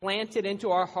planted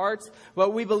into our hearts,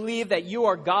 but we believe that you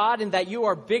are God and that you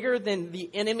are bigger than the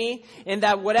enemy and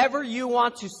that whatever you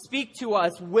want to speak to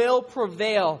us will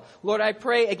prevail. Lord, I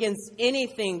pray against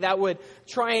anything that would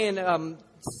try and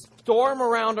storm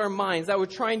around our minds, that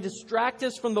would try and distract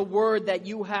us from the word that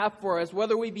you have for us,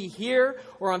 whether we be here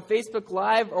or on Facebook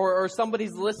Live or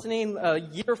somebody's listening a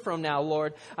year from now,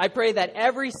 Lord. I pray that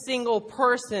every single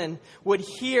person would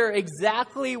hear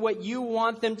exactly what you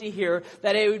want them to hear,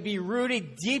 that it would be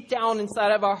rooted deep down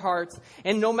inside of our hearts,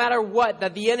 and no matter what,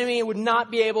 that the enemy would not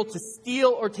be able to steal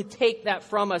or to take that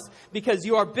from us, because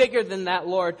you are bigger than that,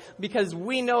 Lord, because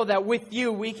we know that with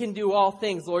you we can do all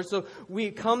things, Lord. So we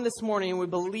come this morning and we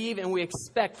believe and we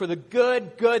expect for the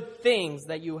good things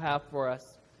that you have for us.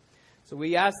 So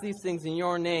we ask these things in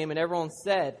your name, and everyone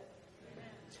said,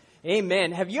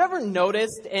 Amen. Have you ever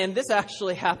noticed, and this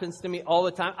actually happens to me all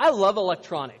the time, I love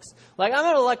electronics. Like, I'm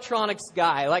an electronics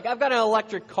guy. Like, I've got an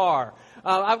electric car.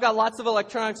 I've got lots of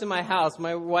electronics in my house.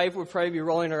 My wife would probably be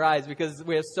rolling her eyes because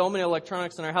we have so many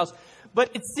electronics in our house.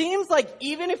 But it seems like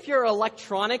even if you're an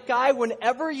electronic guy,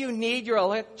 whenever you need your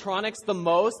electronics the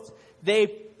most,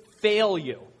 they fail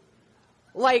you.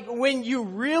 Like when you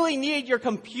really need your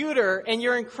computer and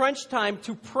you're in crunch time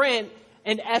to print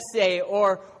an essay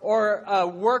or a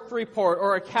work report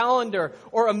or a calendar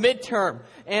or a midterm,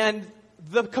 and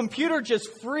the computer just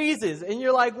freezes and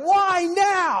you're like, why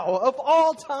now of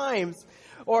all times?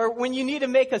 Or when you need to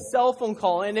make a cell phone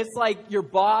call and it's like your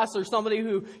boss or somebody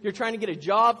who you're trying to get a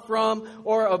job from,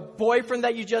 or a boyfriend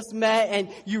that you just met and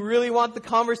you really want the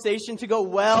conversation to go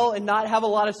well and not have a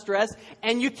lot of stress,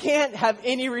 and you can't have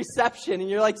any reception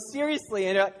and you're like, seriously,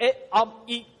 and you're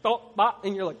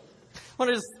like, want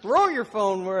to just throw your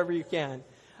phone wherever you can.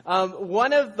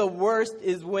 One of the worst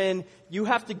is when you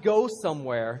have to go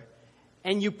somewhere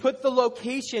and you put the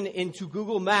location into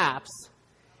Google Maps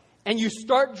and you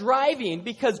start driving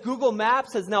because Google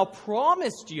Maps has now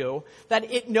promised you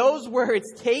that it knows where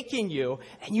it's taking you,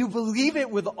 and you believe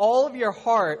it with all of your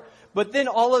heart, but then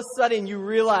all of a sudden you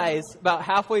realize about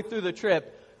halfway through the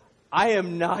trip, I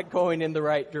am not going in the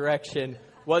right direction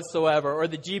whatsoever, or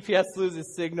the GPS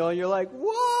loses signal and you're like,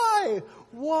 why?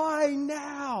 Why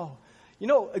now? You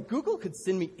know, Google could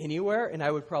send me anywhere and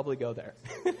I would probably go there.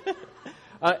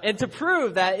 And to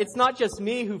prove that it's not just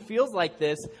me who feels like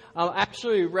this, I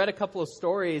actually read a couple of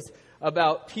stories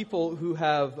about people who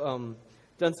have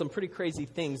done some pretty crazy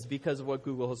things because of what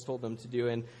Google has told them to do.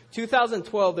 In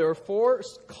 2012, there were 4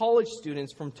 college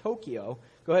students from Tokyo.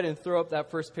 Go ahead and throw up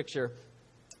that first picture.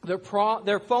 Their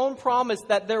phone promised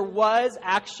that there was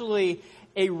actually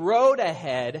a road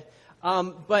ahead,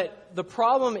 but the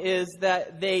problem is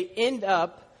that they end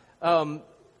up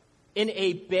in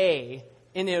a bay,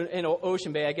 in an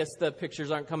ocean bay. I guess the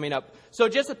pictures aren't coming up. So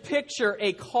just picture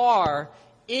a car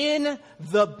in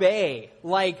the bay,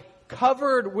 like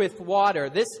covered with water.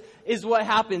 This is what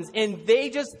happens. And they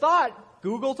just thought,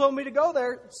 Google told me to go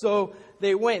there. So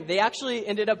they went. They actually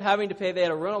ended up having to pay. They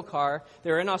had a rental car.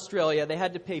 They were in Australia. They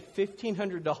had to pay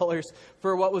 $1,500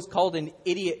 for what was called an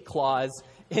idiot clause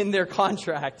in their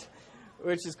contract,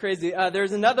 which is crazy.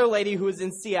 There's another lady who was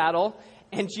in Seattle,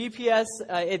 and GPS,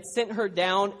 it sent her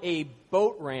down a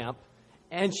boat ramp,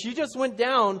 and she just went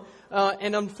down,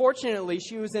 and unfortunately,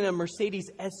 she was in a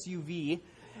Mercedes SUV,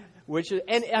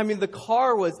 the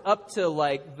car was up to,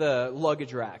 like, the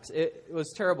luggage racks. It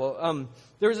was terrible.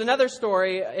 There was another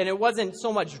story, and it wasn't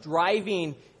so much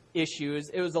driving issues.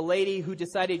 It was a lady who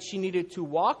decided she needed to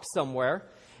walk somewhere,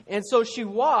 and so she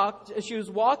was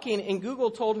walking, and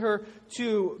Google told her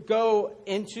to go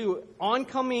into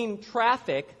oncoming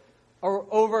traffic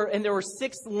and there were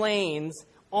 6 lanes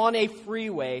on a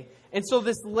freeway. And so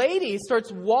this lady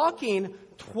starts walking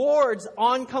towards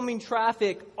oncoming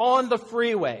traffic on the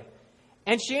freeway.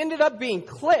 And she ended up being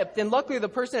clipped, and luckily the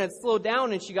person had slowed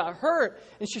down and she got hurt,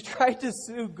 and she tried to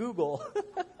sue Google.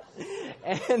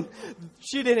 And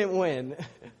she didn't win.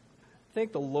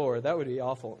 Thank the Lord. That would be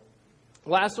awful.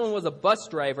 Last one was a bus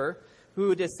driver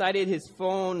who decided his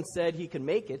phone said he could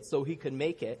make it, so he could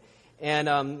make it.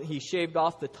 And he shaved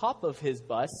off the top of his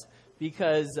bus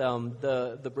because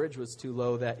the bridge was too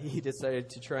low that he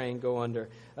decided to try and go under.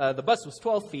 The bus was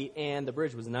 12 feet and the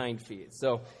bridge was 9 feet.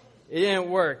 So it didn't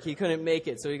work. He couldn't make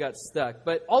it, so he got stuck.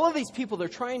 But all of these people, they're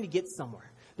trying to get somewhere.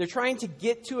 They're trying to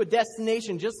get to a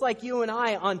destination, just like you and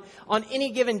I on any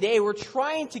given day. We're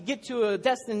trying to get to a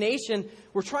destination.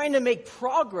 We're trying to make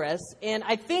progress. And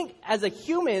I think as a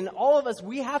human, all of us,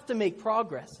 we have to make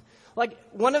progress. Like,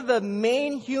 one of the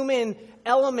main human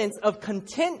elements of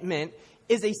contentment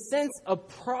is a sense of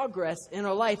progress in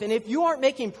our life. And if you aren't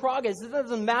making progress, it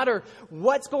doesn't matter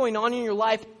what's going on in your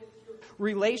life.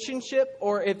 relationship,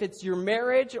 or if it's your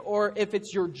marriage, or if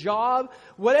it's your job,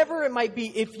 whatever it might be,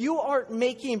 if you aren't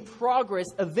making progress,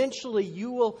 eventually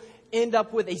you will end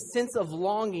up with a sense of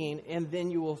longing, and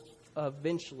then you will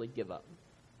eventually give up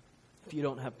if you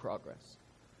don't have progress.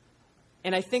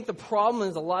 And I think the problem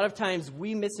is a lot of times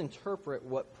we misinterpret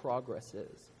what progress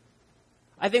is.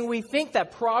 I think we think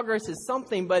that progress is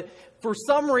something, but for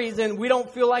some reason we don't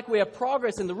feel like we have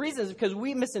progress. And the reason is because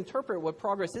we misinterpret what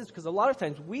progress is, because a lot of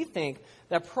times we think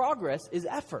that progress is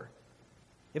effort.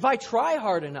 If I try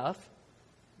hard enough,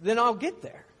 then I'll get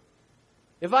there.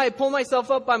 If I pull myself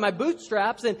up by my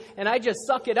bootstraps and I just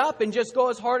suck it up and just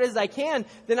go as hard as I can,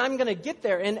 then I'm going to get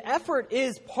there. And effort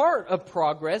is part of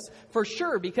progress for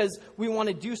sure, because we want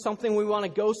to do something. We want to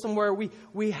go somewhere.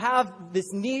 We have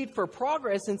this need for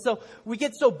progress. And so we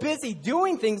get so busy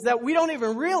doing things that we don't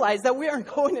even realize that we aren't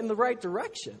going in the right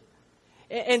direction.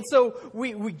 And so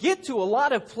we get to a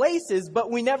lot of places, but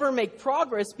we never make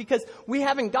progress because we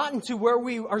haven't gotten to where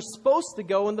we are supposed to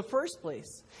go in the first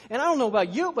place. And I don't know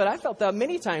about you, but I felt that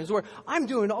many times where I'm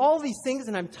doing all these things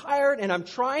and I'm tired and I'm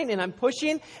trying and I'm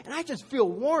pushing and I just feel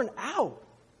worn out.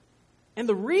 And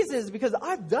the reason is because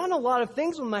I've done a lot of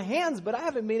things with my hands, but I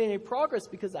haven't made any progress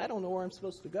because I don't know where I'm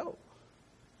supposed to go.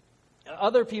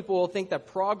 Other people will think that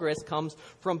progress comes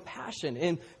from passion.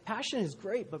 And passion is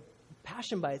great, but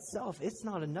passion by itself, it's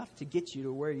not enough to get you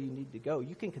to where you need to go.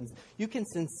 You can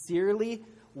sincerely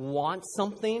want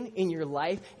something in your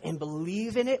life and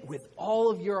believe in it with all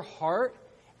of your heart,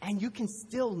 and you can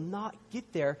still not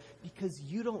get there because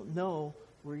you don't know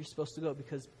where you're supposed to go,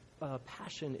 because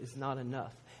passion is not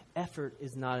enough. Effort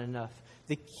is not enough.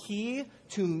 The key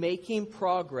to making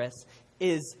progress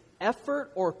is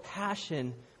effort or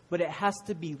passion, but it has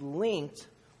to be linked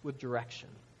with direction.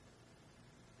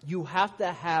 You have to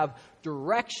have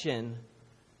direction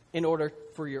in order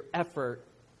for your effort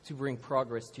to bring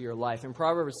progress to your life. In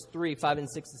Proverbs 3, 5, and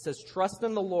 6, it says, "Trust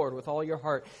in the Lord with all your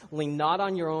heart. Lean not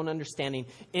on your own understanding.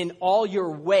 In all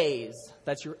your ways,"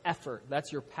 that's your effort,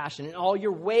 that's your passion. "In all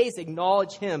your ways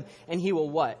acknowledge Him, and He will"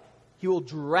 what? He will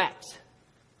direct.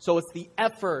 So it's the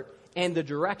effort and the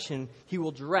direction. He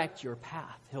will direct your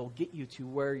path. He'll get you to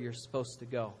where you're supposed to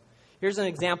go. Here's an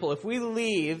example. If we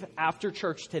leave after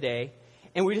church today,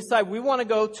 and we decide we want to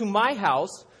go to my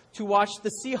house to watch the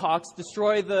Seahawks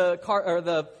destroy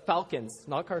the Falcons,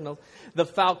 not Cardinals, the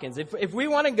Falcons. If we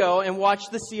want to go and watch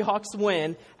the Seahawks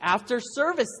win after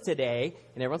service today,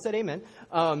 and everyone said amen,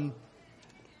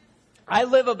 I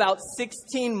live about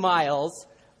 16 miles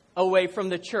away from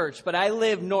the church, but I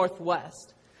live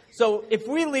northwest. So if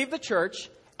we leave the church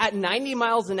at 90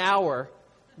 miles an hour,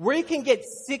 we can get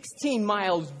 16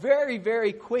 miles very,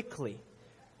 very quickly.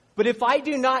 But if I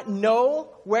do not know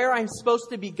where I'm supposed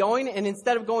to be going, and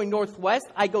instead of going northwest,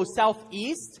 I go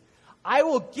southeast, I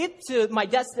will get to my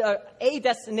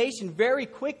destination very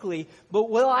quickly, but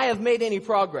will I have made any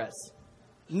progress?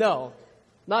 No,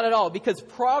 not at all, because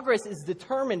progress is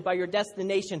determined by your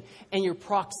destination and your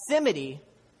proximity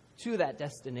to that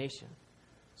destination.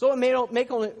 So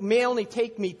it may only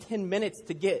take me 10 minutes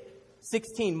to get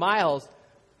 16 miles,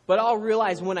 but I'll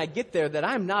realize when I get there that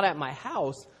I'm not at my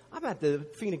house. I'm at the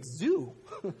Phoenix Zoo.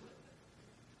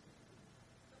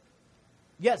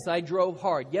 Yes, I drove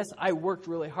hard. Yes, I worked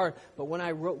really hard. But when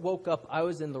I woke up, I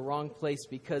was in the wrong place,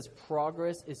 because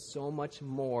progress is so much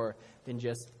more than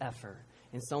just effort.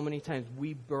 And so many times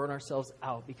we burn ourselves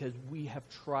out because we have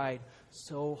tried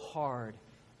so hard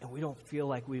and we don't feel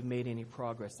like we've made any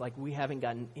progress, like we haven't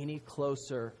gotten any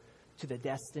closer to the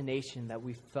destination that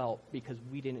we felt because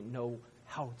we didn't know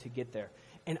how to get there.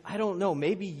 And I don't know,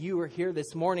 maybe you are here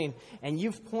this morning and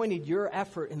you've pointed your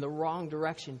effort in the wrong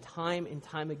direction time and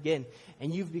time again,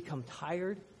 and you've become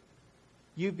tired,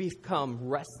 you've become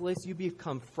restless, you've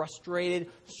become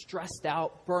frustrated, stressed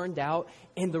out, burned out.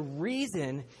 And the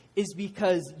reason is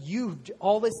because you've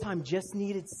all this time just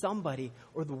needed somebody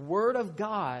or the Word of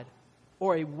God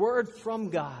or a word from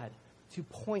God to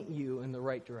point you in the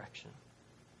right direction.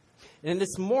 And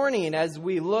this morning, as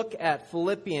we look at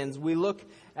Philippians, we look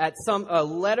at a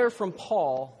letter from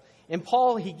Paul. And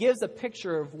Paul, he gives a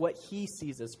picture of what he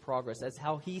sees as progress, as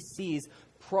how he sees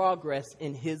progress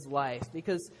in his life.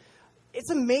 Because it's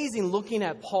amazing looking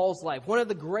at Paul's life. One of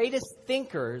the greatest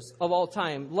thinkers of all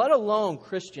time, let alone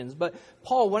Christians, but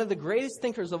Paul, one of the greatest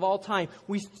thinkers of all time.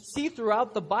 We see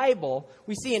throughout the Bible,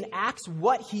 we see in Acts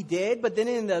what he did, but then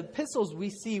in the epistles we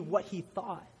see what he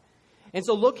thought. And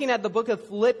so looking at the book of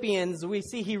Philippians, we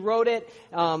see he wrote it,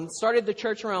 started the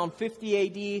church around 50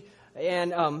 AD.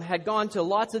 and had gone to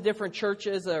lots of different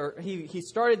churches. Or he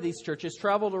started these churches,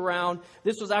 traveled around.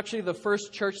 This was actually the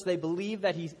first church they believe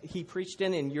that he preached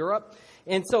in Europe.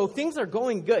 And so things are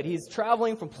going good. He's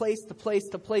traveling from place to place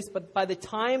to place. But by the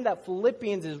time that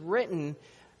Philippians is written,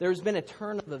 there's been a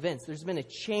turn of events. There's been a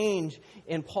change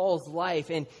in Paul's life.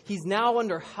 And he's now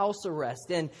under house arrest.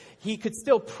 And he could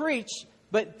still preach,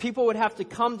 but people would have to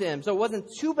come to him. So it wasn't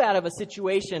too bad of a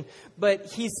situation. But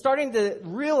he's starting to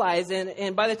realize,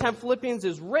 and by the time Philippians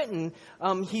is written,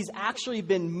 he's actually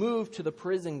been moved to the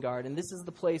prison guard. And this is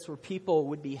the place where people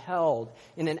would be held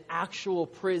in an actual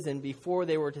prison before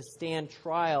they were to stand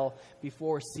trial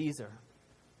before Caesar.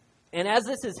 And as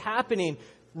this is happening,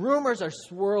 rumors are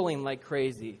swirling like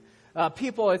crazy.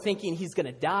 People are thinking he's going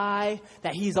to die,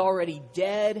 that he's already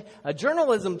dead.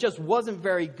 Journalism just wasn't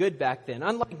very good back then,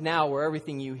 unlike now where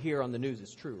everything you hear on the news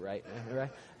is true, right?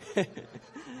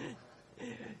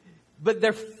 But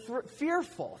they're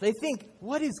fearful. They think,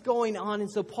 what is going on? And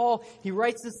so Paul, he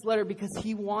writes this letter because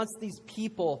he wants these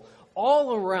people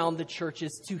all around the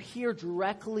churches to hear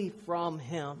directly from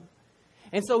him.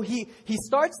 And so he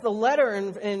starts the letter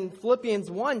in Philippians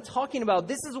 1 talking about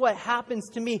this is what happens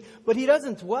to me, but he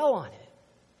doesn't dwell on it.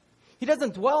 He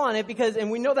doesn't dwell on it because, and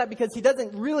we know that because he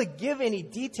doesn't really give any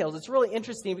details. It's really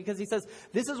interesting because he says,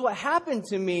 this is what happened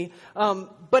to me,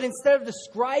 but instead of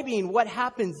describing what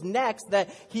happens next, that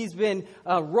he's been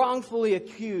wrongfully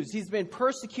accused, he's been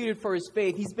persecuted for his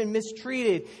faith, he's been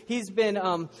mistreated, he's been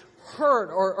hurt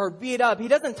or beat up. He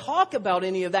doesn't talk about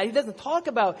any of that. He doesn't talk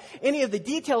about any of the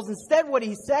details. Instead, what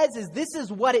he says is, this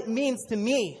is what it means to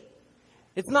me.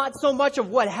 It's not so much of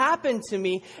what happened to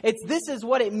me. It's this is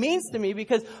what it means to me,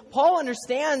 because Paul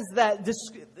understands that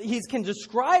he can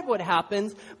describe what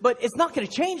happens, but it's not going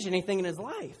to change anything in his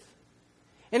life.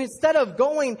 And instead of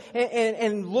going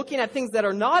and looking at things that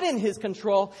are not in his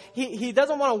control, he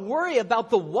doesn't want to worry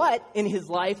about the what in his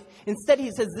life. Instead,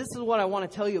 he says, this is what I want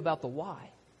to tell you about the why.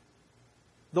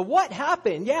 The what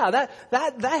happened, yeah,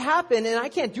 that happened, and I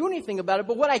can't do anything about it.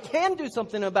 But what I can do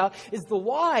something about is the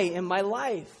why in my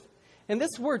life. And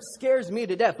this word scares me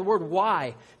to death, the word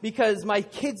why, because my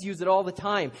kids use it all the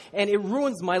time. And it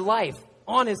ruins my life,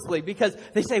 honestly, because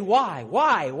they say,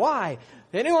 why?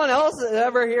 Anyone else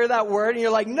ever hear that word? And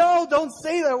you're like, no, don't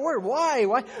say that word. Why?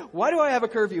 Why do I have a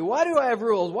curfew? Why do I have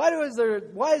rules?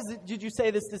 Did you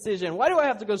say this decision? Why do I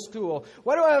have to go to school?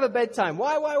 Why do I have a bedtime?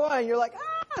 Why? And you're like,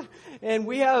 ah! And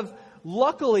we have,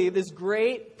 luckily, this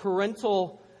great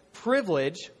parental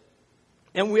privilege.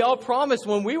 And we all promised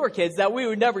when we were kids that we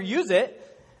would never use it.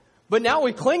 But now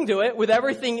we cling to it with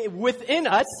everything within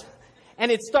us.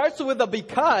 And it starts with a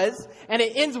because, and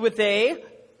it ends with a,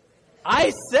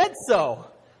 I said so.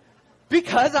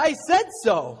 Because I said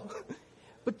so.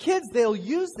 But kids, they'll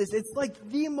use this. It's like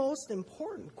the most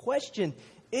important question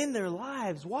in their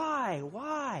lives.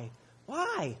 Why?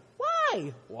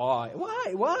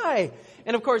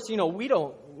 And of course,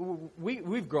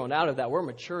 we've grown out of that. We're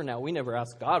mature now. We never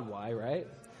ask God why, right?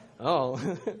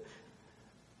 Oh.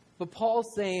 But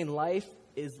Paul's saying life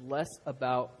is less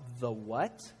about the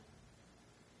what,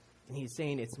 and he's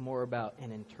saying it's more about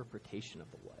an interpretation of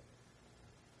the what.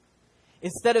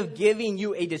 Instead of giving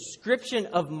you a description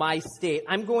of my state,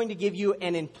 I'm going to give you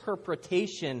an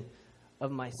interpretation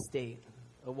of my state,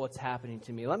 of what's happening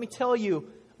to me. Let me tell you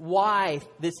why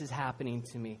this is happening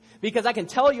to me. Because I can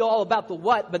tell you all about the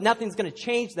what, but nothing's going to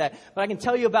change that. But I can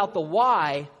tell you about the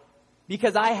why,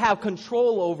 because I have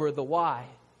control over the why.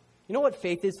 You know what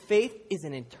faith is? Faith is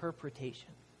an interpretation.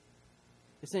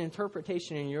 It's an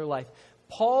interpretation in your life.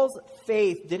 Paul's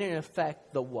faith didn't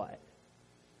affect the what.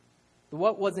 The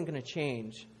what wasn't going to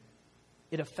change.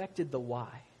 It affected the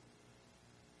why.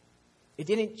 It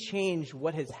didn't change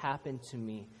what has happened to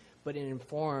me, but it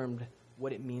informed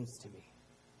what it means to me.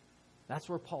 That's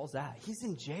where Paul's at. He's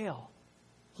in jail.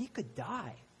 He could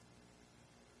die.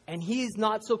 And he's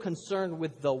not so concerned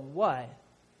with the what,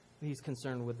 but he's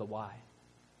concerned with the why.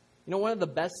 You know, one of the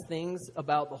best things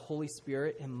about the Holy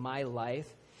Spirit in my life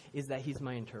is that he's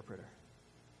my interpreter.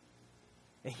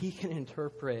 That he can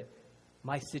interpret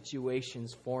my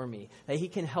situations for me. That he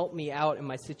can help me out in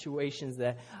my situations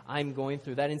that I'm going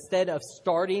through. That instead of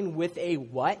starting with a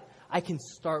what, I can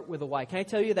start with a why. Can I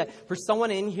tell you that for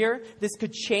someone in here, this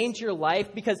could change your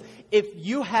life? Because if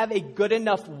you have a good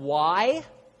enough why,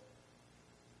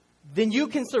 then you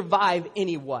can survive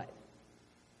any what.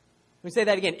 Let me say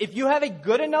that again. If you have a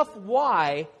good enough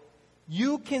why,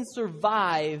 you can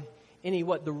survive any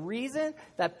what. The reason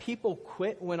that people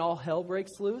quit when all hell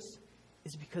breaks loose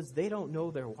is because they don't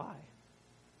know their why.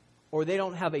 Or they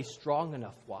don't have a strong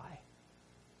enough why.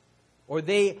 Or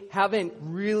they haven't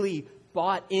really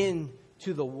bought in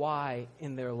to the why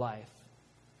in their life.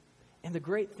 And the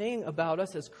great thing about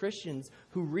us as Christians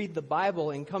who read the Bible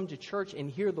and come to church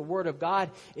and hear the Word of God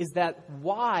is that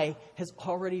why has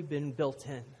already been built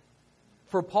in.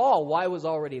 For Paul, why was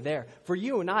already there. For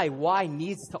you and I, why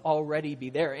needs to already be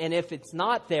there. And if it's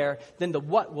not there, then the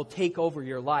what will take over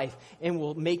your life and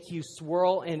will make you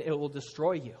swirl and it will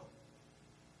destroy you.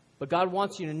 But God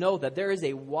wants you to know that there is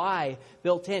a why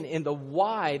built in. And the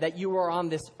why that you are on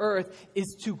this earth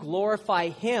is to glorify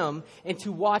Him and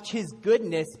to watch His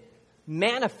goodness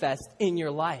manifest in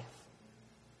your life.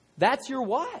 That's your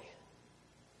why.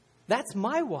 That's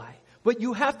my why. But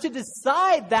you have to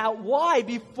decide that why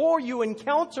before you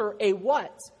encounter a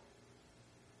what.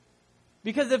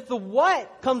 Because if the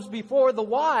what comes before the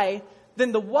why,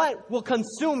 then the what will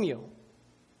consume you.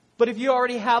 But if you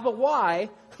already have a why,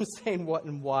 I'm saying what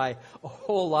and why a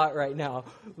whole lot right now,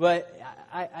 but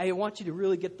I want you to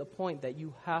really get the point that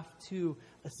you have to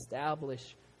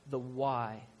establish the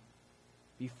why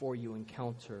before you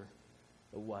encounter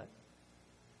the what.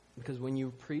 Because when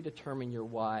you predetermine your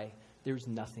why, there's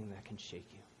nothing that can shake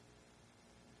you.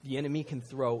 The enemy can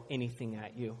throw anything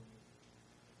at you.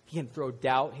 He can throw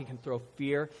doubt. He can throw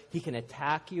fear. He can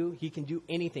attack you. He can do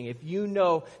anything. If you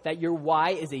know that your why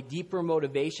is a deeper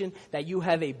motivation, that you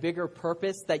have a bigger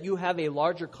purpose, that you have a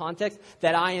larger context,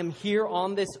 that I am here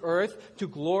on this earth to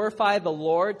glorify the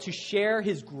Lord, to share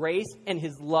His grace and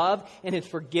His love and His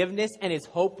forgiveness and His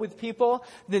hope with people,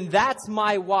 then that's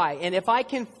my why. And if I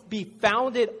can be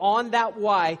founded on that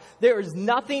why, there is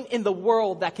nothing in the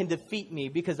world that can defeat me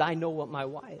because I know what my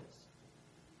why is.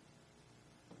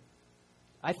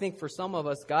 I think for some of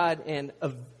us, God, and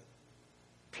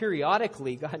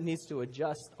periodically, God needs to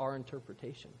adjust our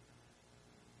interpretation.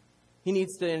 He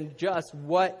needs to adjust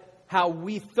how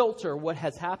we filter what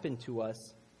has happened to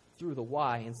us through the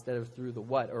why instead of through the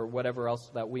what or whatever else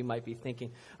that we might be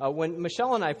thinking. When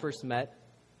Michelle and I first met,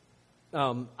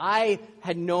 I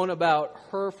had known about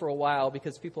her for a while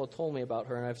because people had told me about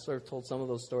her, and I've sort of told some of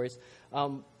those stories.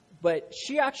 But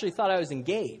she actually thought I was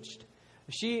engaged.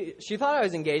 She thought I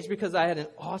was engaged because I had an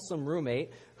awesome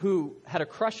roommate who had a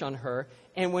crush on her.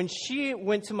 And when she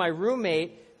went to my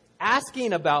roommate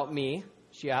asking about me,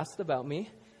 she asked about me.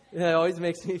 It always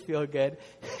makes me feel good.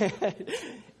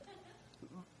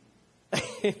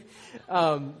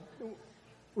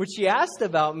 When she asked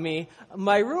about me,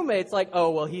 my roommate's like, oh,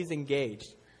 well, he's engaged.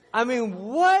 I mean,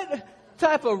 what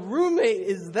type of roommate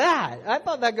is that? I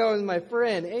thought that guy was my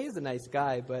friend. He's a nice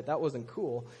guy, but that wasn't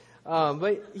cool.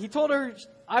 But he told her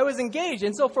I was engaged.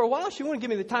 And so for a while, she wouldn't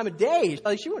give me the time of day.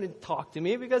 She wouldn't talk to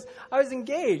me because I was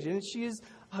engaged. And she's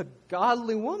a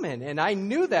godly woman. And I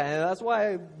knew that. And that's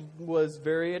why I was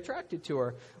very attracted to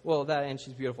her. Well, that and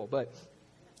she's beautiful. But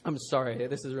I'm sorry.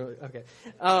 This is really, okay.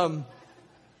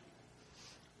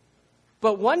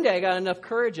 But one day I got enough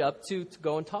courage up to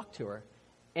go and talk to her.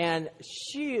 And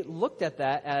she looked at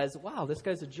that as, wow, this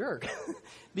guy's a jerk.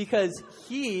 Because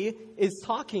he is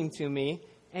talking to me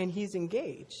and he's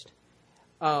engaged.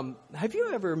 Have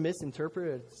you ever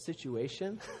misinterpreted a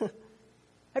situation?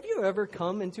 Have you ever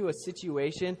come into a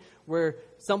situation where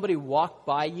somebody walked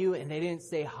by you and they didn't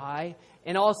say hi,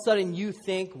 and all of a sudden you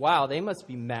think, wow, they must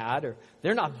be mad, or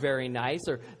they're not very nice,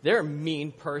 or they're a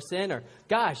mean person, or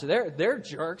gosh, they're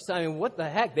jerks. I mean, what the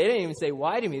heck? They didn't even say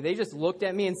why to me. They just looked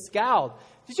at me and scowled.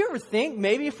 Did you ever think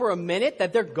maybe for a minute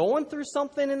that they're going through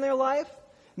something in their life?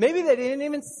 Maybe they didn't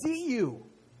even see you.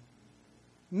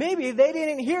 Maybe they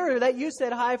didn't hear that you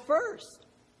said hi first.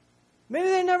 Maybe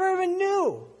they never even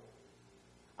knew.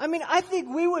 I mean, I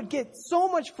think we would get so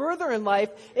much further in life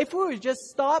if we would just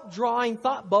stop drawing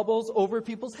thought bubbles over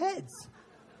people's heads.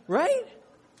 Right?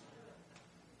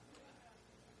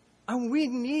 And we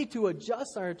need to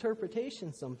adjust our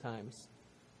interpretation sometimes.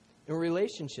 In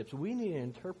relationships, we need an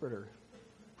interpreter.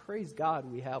 Praise God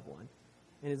we have one.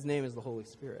 And His name is the Holy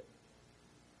Spirit.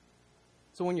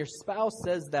 So when your spouse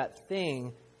says that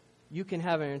thing, you can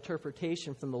have an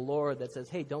interpretation from the Lord that says,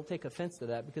 hey, don't take offense to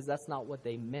that because that's not what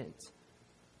they meant.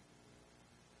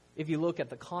 If you look at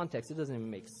the context, it doesn't even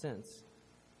make sense.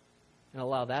 And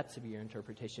allow that to be your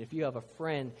interpretation. If you have a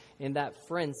friend and that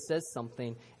friend says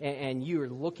something and you are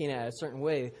looking at it a certain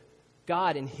way,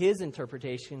 God in His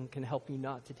interpretation can help you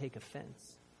not to take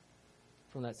offense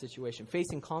from that situation.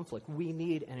 Facing conflict, we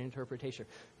need an interpretation.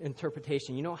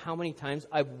 You know how many times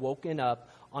I've woken up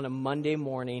on a Monday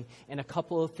morning and a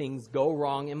couple of things go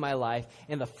wrong in my life,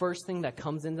 and the first thing that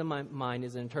comes into my mind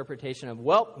is an interpretation of,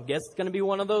 well, I guess it's going to be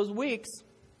one of those weeks.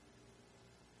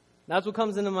 That's what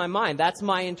comes into my mind. That's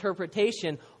my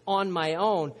interpretation on my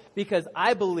own, because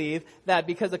I believe that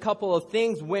because a couple of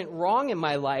things went wrong in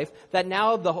my life, that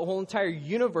now the whole entire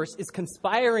universe is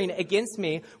conspiring against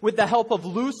me with the help of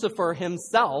Lucifer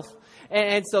himself.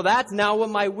 And so that's now what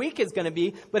my week is going to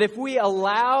be. But if we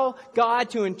allow God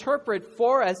to interpret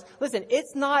for us, listen,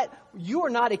 you are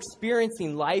not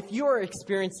experiencing life. You are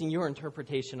experiencing your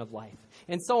interpretation of life.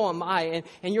 And so am I.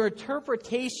 And your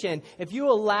interpretation, if you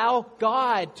allow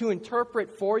God to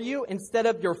interpret for you instead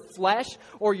of your flesh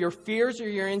or your fears or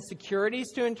your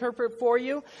insecurities to interpret for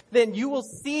you, then you will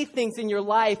see things in your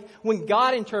life when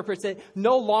God interprets it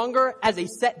no longer as a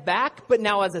setback, but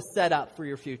now as a setup for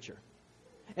your future.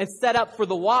 And set up for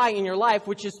the why in your life,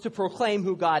 which is to proclaim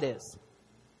who God is.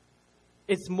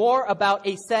 It's more about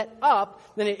a set up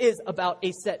than it is about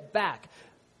a setback.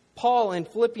 Paul in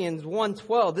Philippians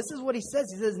 1:12, this is what he says.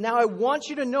 He says, "Now I want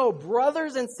you to know,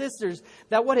 brothers and sisters,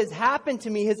 that what has happened to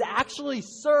me has actually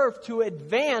served to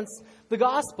advance the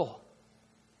gospel."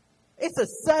 It's a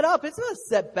setup. It's not a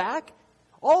setback.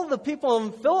 All the people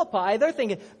in Philippi, they're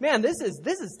thinking, man, this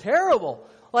is terrible.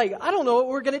 Like, I don't know what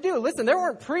we're going to do. Listen, there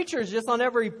weren't preachers just on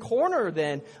every corner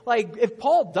then. Like, if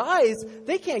Paul dies,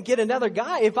 they can't get another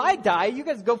guy. If I die, you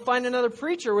guys go find another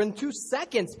preacher in 2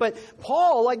 seconds. But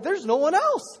Paul, like, there's no one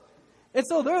else. And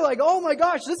so they're like, oh my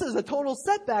gosh, this is a total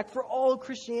setback for all of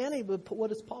Christianity. But what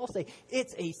does Paul say?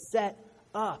 It's a set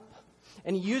up.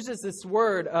 And he uses this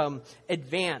word,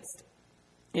 advanced.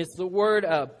 It's the word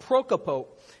prokopo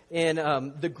in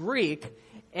the Greek.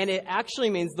 And it actually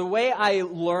means, the way I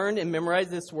learned and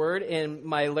memorized this word in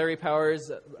my Larry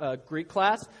Powers Greek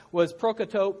class was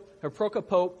prokotope or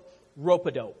prokopope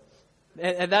ropodope.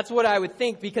 And that's what I would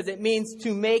think, because it means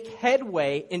to make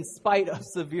headway in spite of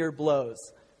severe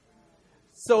blows.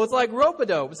 So it's like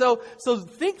rope-a-dope. So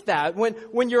think that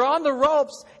when you're on the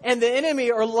ropes and the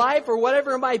enemy or life or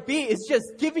whatever it might be is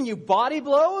just giving you body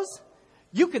blows,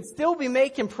 you could still be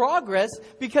making progress,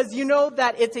 because you know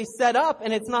that it's a setup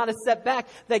and it's not a setback.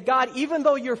 That God, even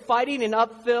though you're fighting an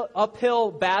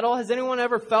uphill battle, has anyone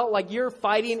ever felt like you're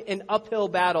fighting an uphill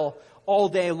battle all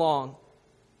day long?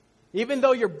 Even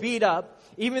though you're beat up,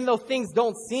 even though things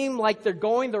don't seem like they're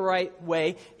going the right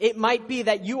way, it might be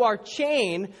that you are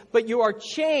chained, but you are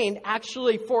chained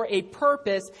actually for a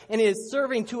purpose, and it is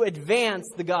serving to advance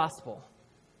the gospel.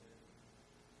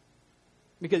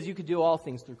 Because you could do all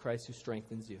things through Christ who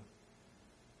strengthens you.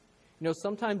 You know,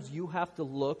 sometimes you have to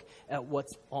look at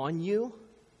what's on you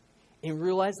and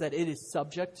realize that it is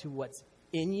subject to what's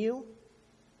in you,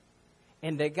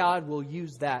 and that God will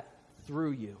use that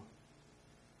through you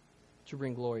to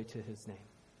bring glory to His name,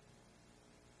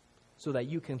 so that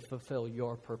you can fulfill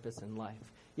your purpose in life.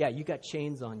 Yeah, you got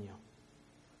chains on you,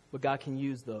 but God can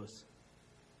use those,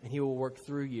 and He will work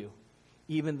through you.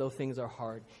 Even though things are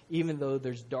hard, even though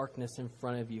there's darkness in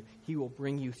front of you, He will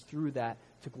bring you through that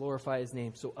to glorify His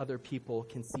name, so other people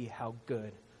can see how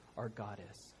good our God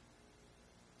is.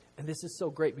 And this is so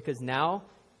great, because now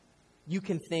you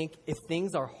can think, if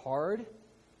things are hard,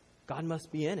 God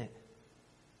must be in it.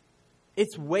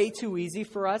 It's way too easy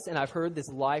for us, and I've heard this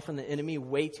lie from the enemy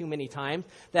way too many times,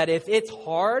 that if it's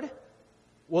hard,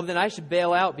 well, then I should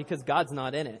bail out because God's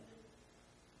not in it.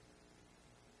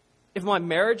 If my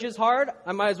marriage is hard,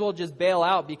 I might as well just bail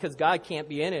out because God can't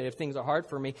be in it if things are hard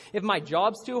for me. If my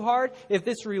job's too hard, if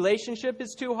this relationship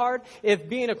is too hard, if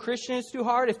being a Christian is too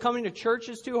hard, if coming to church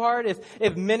is too hard,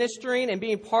 if ministering and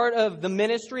being part of the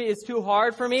ministry is too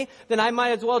hard for me, then I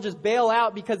might as well just bail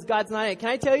out because God's not in it. Can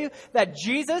I tell you that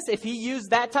Jesus, if He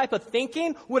used that type of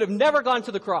thinking, would have never gone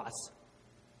to the cross?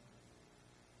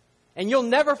 And you'll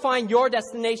never find your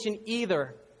destination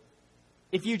either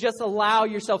if you just allow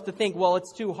yourself to think, well,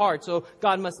 it's too hard, so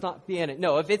God must not be in it.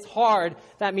 No, if it's hard,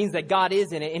 that means that God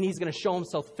is in it, and He's going to show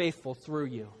Himself faithful through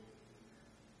you.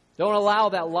 Don't allow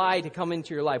that lie to come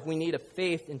into your life. We need a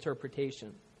faith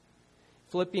interpretation.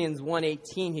 Philippians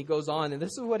 1:18, he goes on, and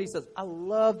this is what he says. I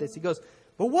love this. He goes,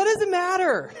 but what does it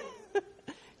matter?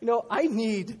 I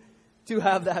need to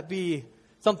have that be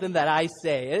something that I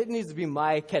say. It needs to be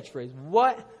my catchphrase.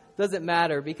 What does it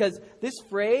matter? Because this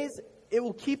phrase, it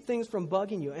will keep things from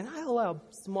bugging you. And I allow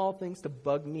small things to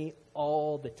bug me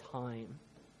all the time.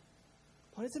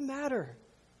 What does it matter?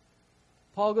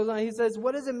 Paul goes on, he says,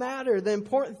 what does it matter? The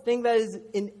important thing that is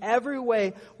in every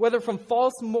way, whether from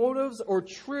false motives or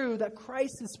true, that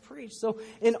Christ is preached. So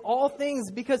in all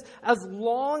things, because as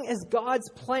long as God's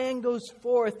plan goes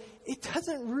forth, it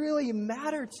doesn't really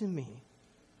matter to me.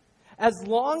 As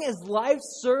long as life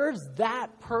serves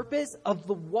that purpose of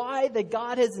the why that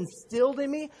God has instilled in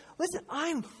me, listen,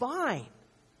 I'm fine.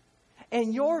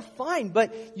 and you're fine.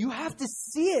 But you have to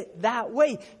see it that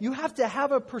way. You have to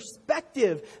have a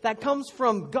perspective that comes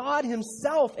from God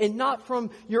himself and not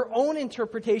from your own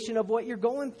interpretation of what you're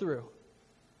going through.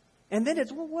 And then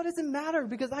it's, well, what does it matter?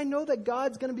 Because I know that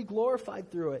God's going to be glorified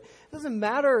through it. It doesn't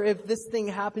matter if this thing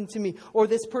happened to me or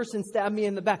this person stabbed me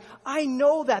in the back. I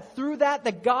know that through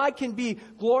that God can be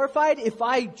glorified if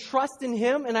I trust in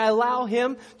him and I allow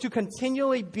him to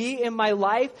continually be in my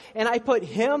life and I put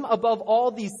him above all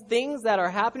these things that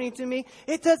are happening to me.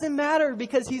 It doesn't matter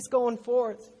because he's going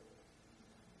forth.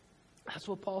 That's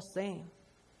what Paul's saying.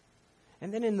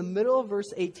 And then in the middle of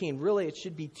verse 18, really it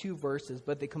should be 2 verses,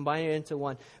 but they combine it into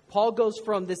one. Paul goes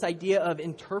from this idea of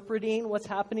interpreting what's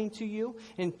happening to you,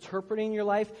 interpreting your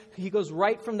life. He goes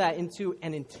right from that into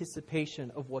an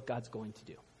anticipation of what God's going to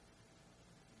do.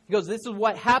 He goes, this is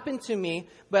what happened to me,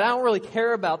 but I don't really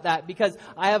care about that because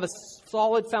I have a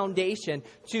solid foundation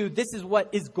to this is what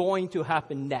is going to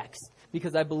happen next,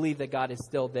 because I believe that God is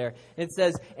still there. And it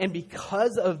says, and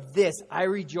because of this, I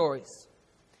rejoice.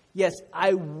 Yes,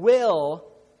 I will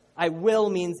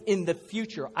means in the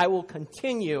future. I will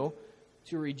continue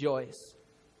to rejoice.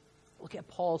 Look at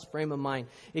Paul's frame of mind.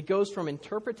 It goes from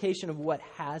interpretation of what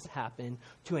has happened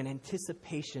to an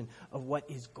anticipation of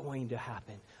what is going to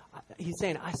happen. He's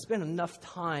saying, I spent enough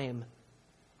time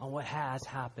on what has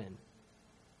happened.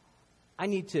 I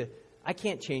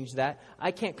can't change that.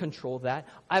 I can't control that.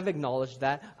 I've acknowledged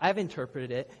that. I've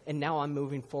interpreted it. And now I'm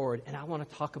moving forward. And I want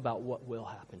to talk about what will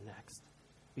happen next,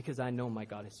 because I know my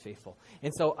God is faithful.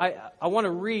 And so I want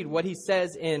to read what he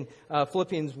says in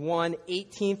Philippians 1,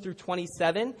 18 through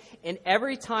 27. And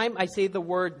every time I say the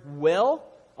word will,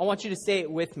 I want you to say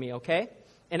it with me, okay?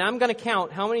 And I'm going to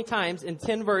count how many times in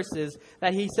 10 verses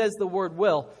that he says the word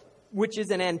will, which is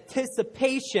an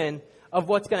anticipation of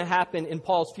what's going to happen in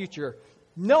Paul's future.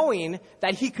 Knowing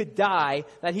that he could die,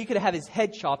 that he could have his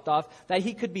head chopped off, that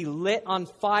he could be lit on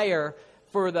fire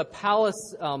for the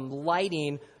palace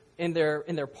lighting in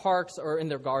their parks or in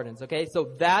their gardens, okay?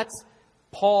 So that's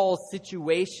Paul's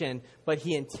situation, but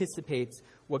he anticipates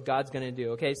what God's going to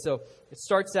do, okay? So it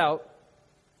starts out,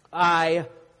 I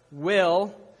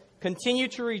will continue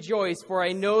to rejoice, for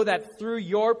I know that through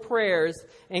your prayers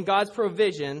and God's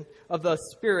provision of the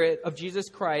Spirit of Jesus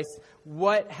Christ,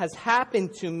 what has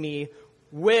happened to me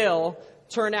will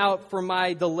turn out for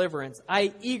my deliverance.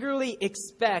 I eagerly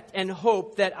expect and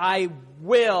hope that I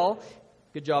will,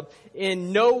 good job,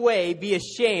 in no way be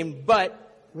ashamed, but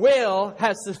will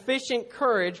have sufficient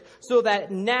courage so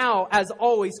that now, as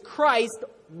always, Christ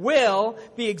will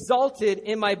be exalted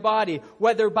in my body,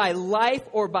 whether by life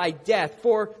or by death.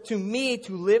 For to me,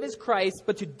 to live is Christ,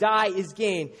 but to die is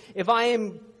gain. If I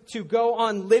am to go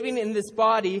on living in this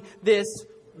body, this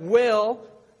will...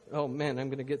 Oh man, I'm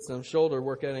going to get some shoulder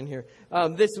workout in here.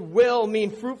 This will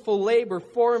mean fruitful labor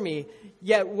for me.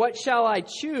 Yet what shall I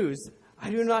choose? I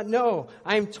do not know.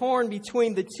 I am torn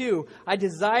between the two. I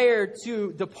desire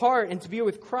to depart and to be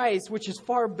with Christ, which is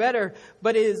far better.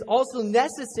 But it is also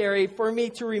necessary for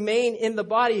me to remain in the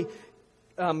body.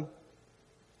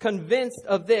 Convinced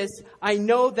of this, I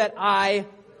know that I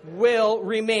will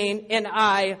remain and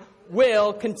I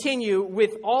will continue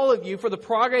with all of you for the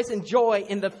progress and joy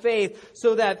in the faith,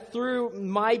 so that through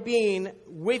my being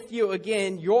with you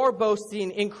again, your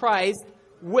boasting in Christ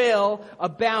will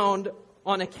abound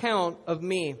on account of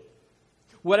me.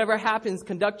 Whatever happens,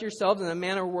 conduct yourselves in a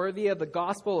manner worthy of the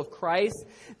gospel of Christ.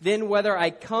 Then whether I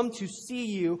come to see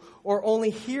you or only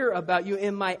hear about you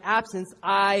in my absence,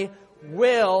 I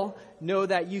will know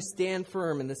that you stand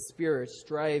firm in the Spirit,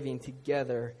 striving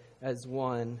together as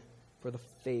one for the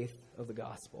faith of the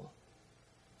gospel.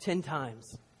 10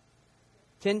 times.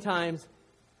 10 times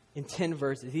in 10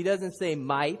 verses. He doesn't say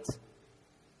might.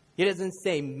 He doesn't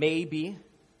say maybe.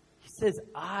 He says,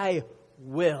 I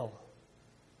will.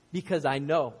 Because I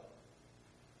know.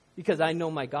 Because I know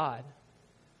my God.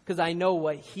 Because I know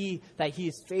that He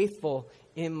is faithful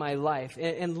in my life.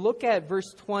 And look at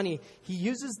verse 20. He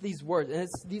uses these words. And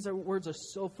these words are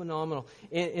so phenomenal.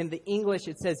 In the English,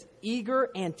 it says, eager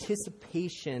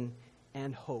anticipation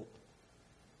and hope.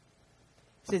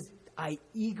 It says, I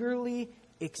eagerly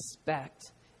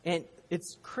expect. And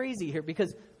it's crazy here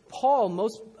because Paul,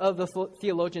 most of the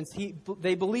theologians,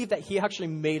 they believe that he actually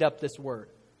made up this word.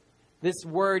 This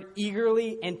word,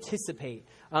 eagerly anticipate,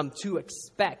 to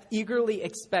expect, eagerly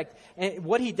expect. And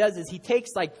what he does is he takes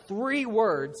like 3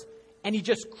 words and he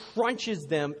just crunches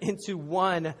them into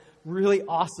one really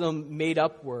awesome made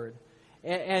up word.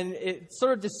 And it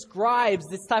sort of describes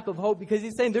this type of hope because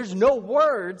he's saying there's no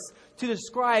words to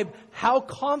describe how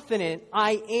confident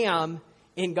I am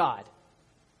in God.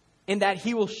 and that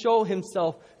he will show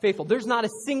himself faithful. There's not a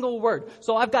single word.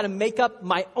 So I've got to make up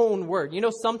my own word. You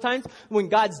know, sometimes when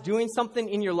God's doing something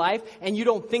in your life and you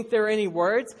don't think there are any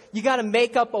words, you got to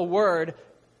make up a word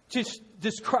to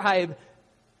describe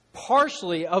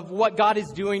partially of what God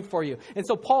is doing for you. And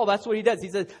so Paul, that's what he does. He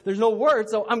says, there's no word,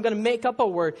 so I'm going to make up a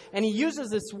word. And he uses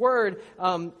this word,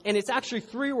 and it's actually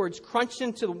 3 words crunched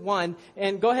into one.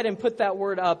 And go ahead and put that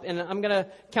word up. And I'm going to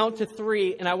count to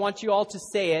 3, and I want you all to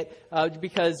say it,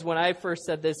 because when I first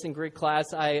said this in Greek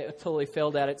class, I totally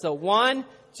failed at it. So 1,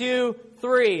 2,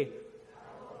 3.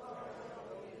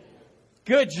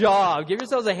 Good job. Give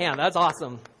yourselves a hand. That's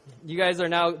awesome. You guys are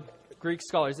now Greek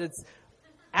scholars. It's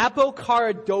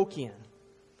apokaradokian.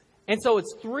 And so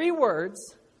it's 3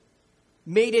 words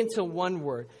made into one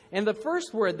word. And the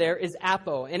first word there is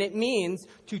apo, and it means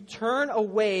to turn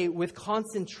away with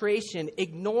concentration,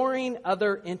 ignoring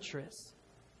other interests.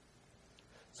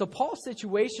 So Paul's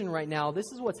situation right now,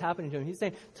 this is what's happening to him. He's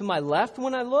saying, to my left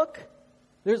when I look,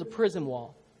 there's a prison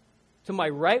wall. To my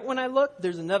right when I look,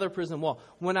 there's another prison wall.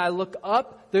 When I look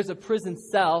up, there's a prison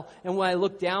cell. And when I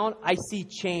look down, I see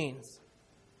chains.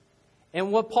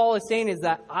 And what Paul is saying is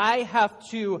that I have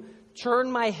to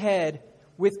turn my head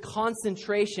with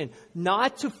concentration,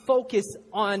 not to focus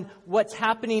on what's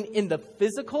happening in the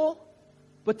physical,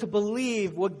 but to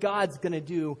believe what God's going to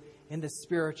do in the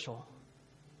spiritual.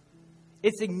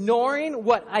 It's ignoring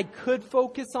what I could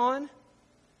focus on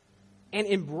and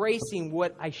embracing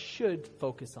what I should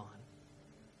focus on.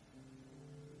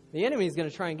 The enemy is going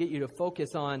to try and get you to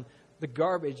focus on the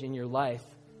garbage in your life.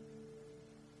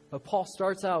 But Paul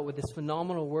starts out with this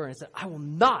phenomenal word and says, I will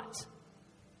not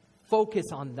focus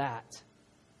on that.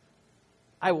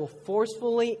 I will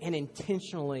forcefully and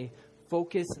intentionally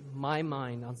focus my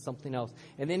mind on something else.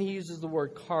 And then he uses the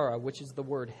word kara, which is the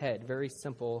word head. Very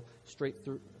simple,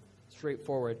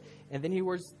 straightforward. And then he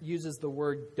uses the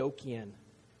word dokian,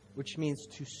 which means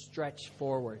to stretch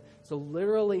forward. So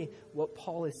literally what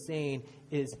Paul is saying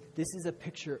is this is a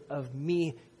picture of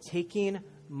me taking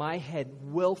my head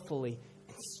willfully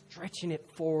stretching it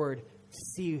forward to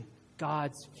see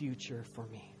God's future for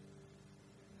me.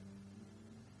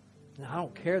 And I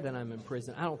don't care that I'm in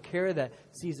prison. I don't care that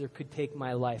Caesar could take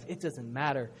my life. It doesn't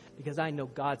matter because I know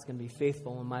God's going to be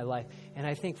faithful in my life. And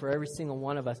I think for every single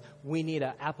one of us, we need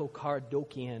an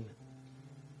apokaradokian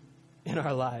in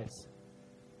our lives.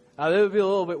 Now, that would be a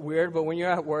little bit weird, but when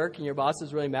you're at work and your boss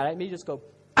is really mad at me, just go,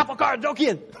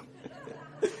 apokaradokian!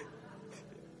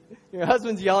 Your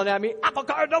husband's yelling at me,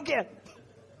 apokaradokian!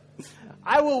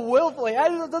 I will willfully.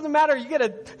 It doesn't matter. You get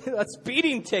a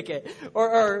speeding ticket,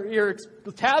 or your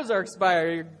tabs are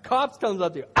expired. Your cops comes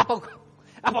up to you.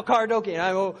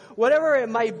 Apokaradokian. Whatever it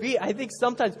might be. I think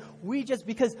sometimes we just,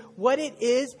 because what it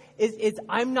is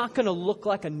I'm not going to look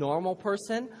like a normal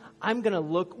person. I'm going to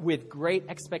look with great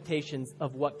expectations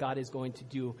of what God is going to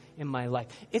do in my life.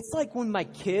 It's like when my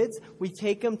kids, we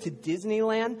take them to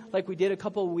Disneyland like we did a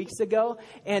couple of weeks ago,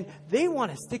 and they want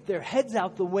to stick their heads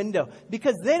out the window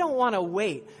because they don't want to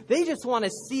wait. They just want to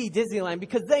see Disneyland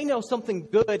because they know something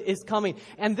good is coming.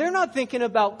 And they're not thinking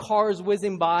about cars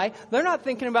whizzing by. They're not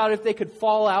thinking about if they could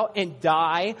fall out and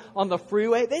die on the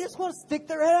freeway. They just want to stick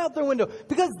their head out their window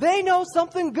because they know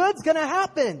something good's going to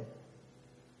happen.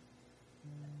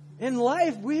 In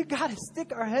life, we've got to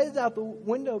stick our heads out the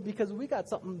window because we got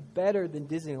something better than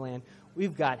Disneyland.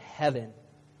 We've got heaven.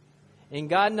 And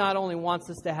God not only wants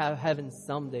us to have heaven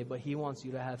someday, but He wants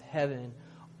you to have heaven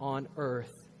on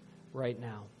earth right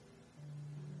now.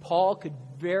 Paul could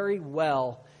very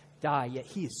well die, yet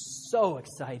he is so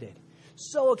excited.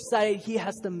 So excited he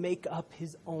has to make up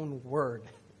his own word.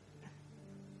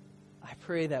 I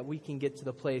pray that we can get to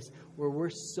the place where we're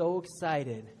so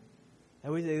excited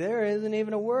and we say, there isn't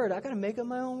even a word. I got to make up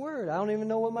my own word. I don't even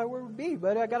know what my word would be,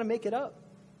 but I got to make it up.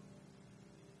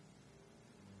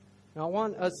 Now, I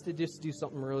want us to just do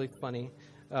something really funny.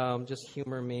 Just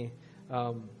humor me.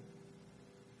 Go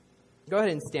ahead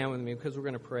and stand with me because we're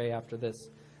going to pray after this.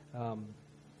 I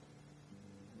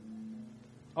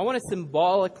want to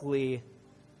symbolically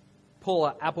pull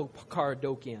an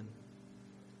apokaradokian.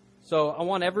 So I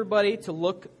want everybody to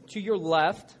look to your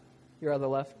left. Your other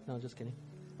left? No, just kidding.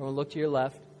 I want to look to your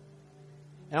left.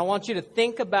 And I want you to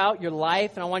think about your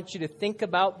life, and I want you to think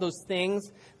about those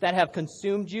things that have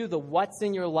consumed you, the what's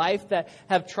in your life that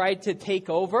have tried to take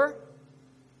over.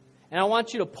 And I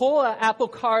want you to pull an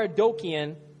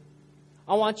apokaradokian.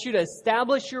 I want you to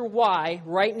establish your why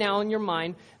right now in your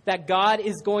mind, that God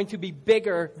is going to be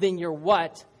bigger than your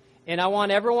what. And I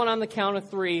want everyone on the count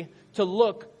of 3 to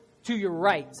look to your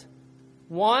right.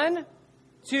 1,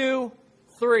 2,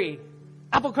 3.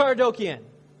 Apokaradokian.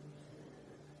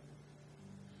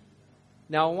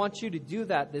 Now, I want you to do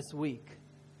that this week.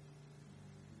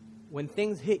 When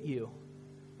things hit you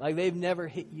like they've never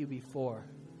hit you before,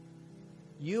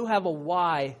 you have a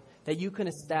why that you can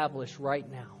establish right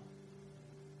now.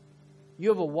 You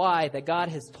have a why that God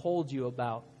has told you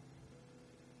about.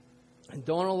 And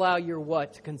don't allow your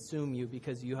what to consume you,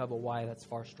 because you have a why that's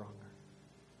far stronger.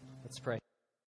 Let's pray.